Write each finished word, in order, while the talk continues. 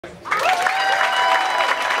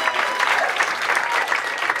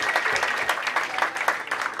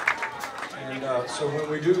So when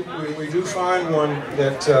we do find one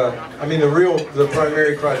that I mean the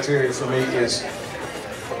primary criteria for me is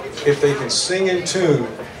if they can sing in tune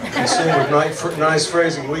and sing with nice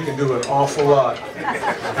phrasing, we can do an awful lot.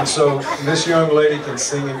 And so this young lady can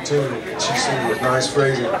sing in tune. She sings with nice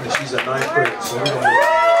phrasing, and she's a ninth grader. So we're going to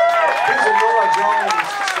here's a Nora Jones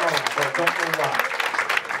song called "Don't Know Why."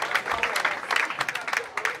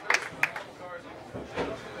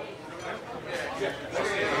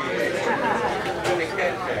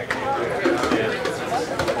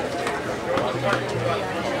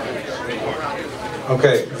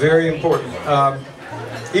 Okay, very important.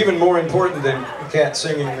 Even more important than Kat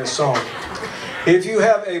singing this song. If you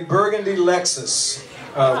have a burgundy Lexus,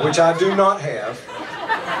 which I do not have,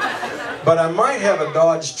 but I might have a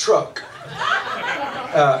Dodge truck.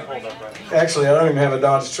 Actually, I don't even have a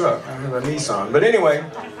Dodge truck. I have a Nissan. But anyway,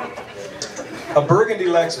 a burgundy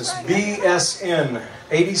Lexus, BSN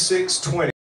 8620.